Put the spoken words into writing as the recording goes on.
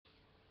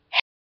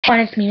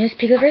It's me, Miss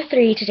Pig over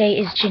 3. Today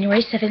is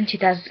January 7th,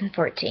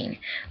 2014.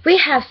 We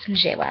have some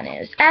JWoww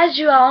news. As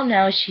you all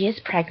know, she is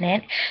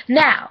pregnant.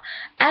 Now,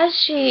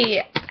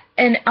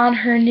 on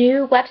her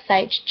new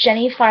website,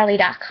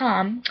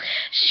 JenniFarley.com,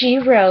 she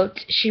wrote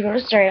a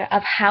story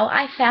of how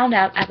I found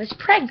out I was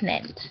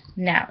pregnant.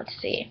 Now, let's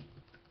see.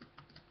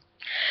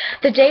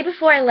 The day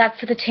before I left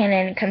for the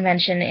tannin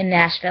convention in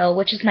Nashville,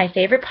 which is my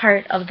favorite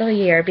part of the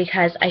year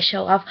because I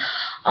show off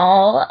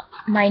all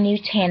my new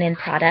tannin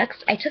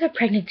products, I took a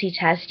pregnancy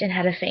test and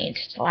had a faint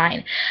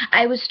line.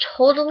 I was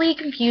totally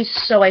confused,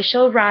 so I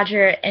showed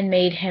Roger and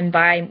made him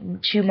buy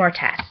 2 more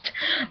tests.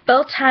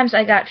 Both times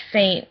I got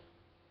faint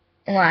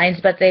lines,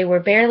 but they were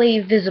barely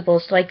visible,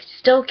 so I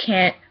still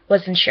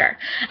wasn't sure.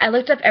 I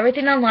looked up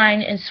everything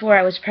online and swore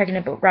I was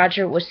pregnant, but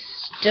Roger was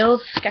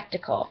still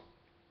skeptical.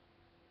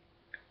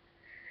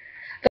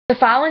 The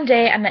following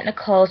day, I met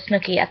Nicole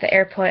Snooki at the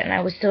airport, and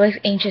I was so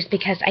anxious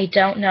because I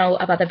don't know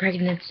about the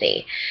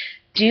pregnancy,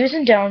 do's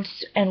and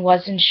don'ts, and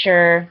wasn't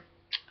sure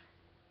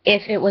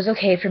if it was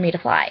okay for me to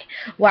fly.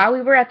 While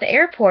we were at the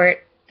airport,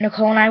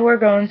 Nicole and I were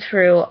going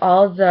through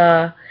all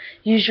the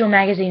usual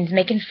magazines,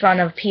 making fun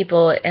of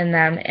people in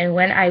them, and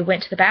when I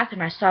went to the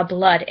bathroom, I saw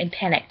blood and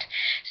panicked.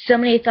 So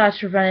many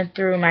thoughts were running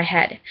through my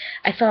head.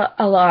 I felt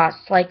a loss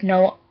like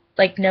no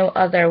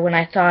other when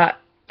I thought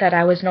that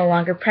I was no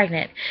longer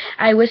pregnant.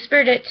 I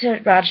whispered it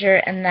to Roger,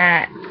 and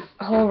that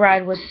whole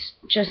ride was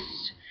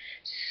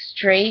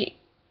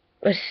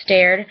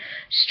stared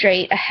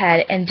straight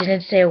ahead and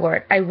didn't say a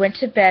word. I went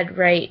to bed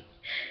right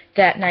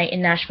that night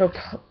in Nashville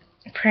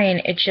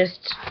praying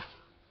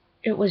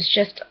it was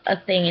just a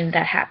thing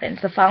that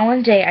happens. The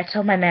following day, I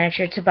told my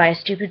manager to buy a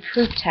stupid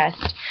proof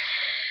test,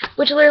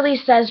 which literally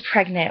says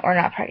pregnant or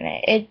not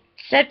pregnant. It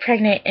said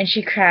pregnant, and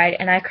she cried,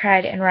 and I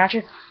cried, and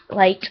Roger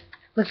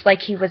looked like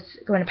he was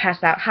going to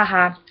pass out.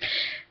 Haha.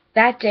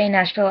 That day in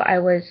Nashville, I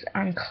was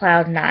on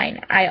cloud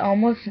 9. I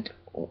almost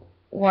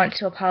want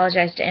to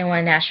apologize to anyone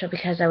in Nashville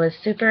because I was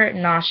super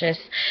nauseous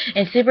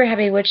and super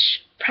heavy,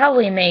 which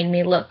probably made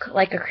me look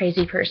like a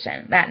crazy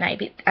person that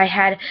night. I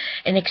had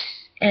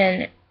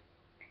an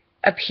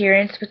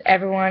appearance with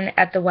everyone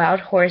at the Wild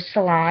Horse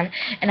Salon,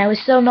 and I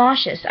was so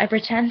nauseous. I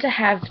pretended to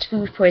have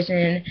food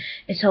poisoning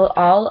and told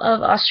all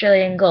of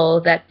Australia and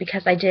Gold that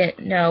because I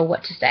didn't know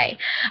what to say.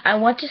 I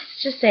want to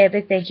just say a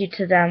big thank you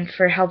to them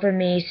for helping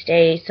me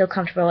stay so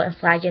comfortable and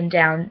flagging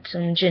down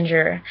some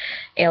ginger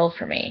ale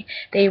for me.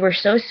 They were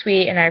so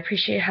sweet, and I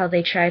appreciate how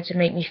they tried to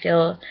make me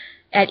feel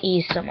at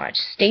ease so much.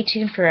 Stay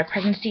tuned for a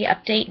pregnancy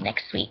update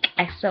next week.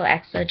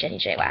 XOXO Jenny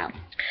JWoww.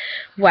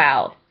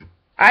 Wow.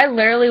 I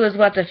literally was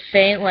about to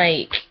faint,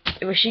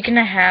 was she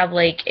gonna have,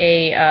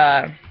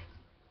 a,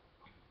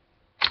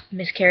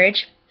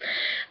 miscarriage?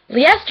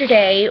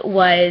 Yesterday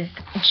was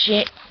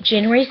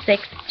January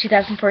 6th,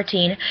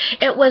 2014.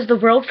 It was the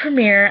world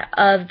premiere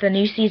of the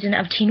new season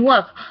of Teen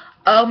Wolf.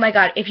 Oh my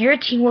god, if you're a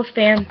Teen Wolf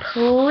fan,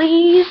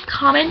 please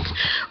comment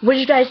what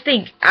you guys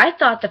think. I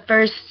thought the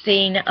first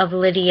scene of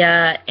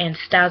Lydia and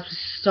Styles was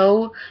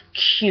so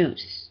cute.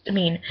 I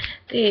mean,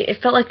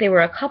 it felt like they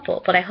were a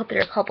couple, but I hope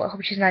they're a couple. I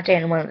hope she's not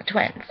dating one of the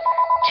twins.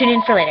 Tune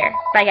in for later.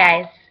 Bye,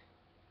 guys.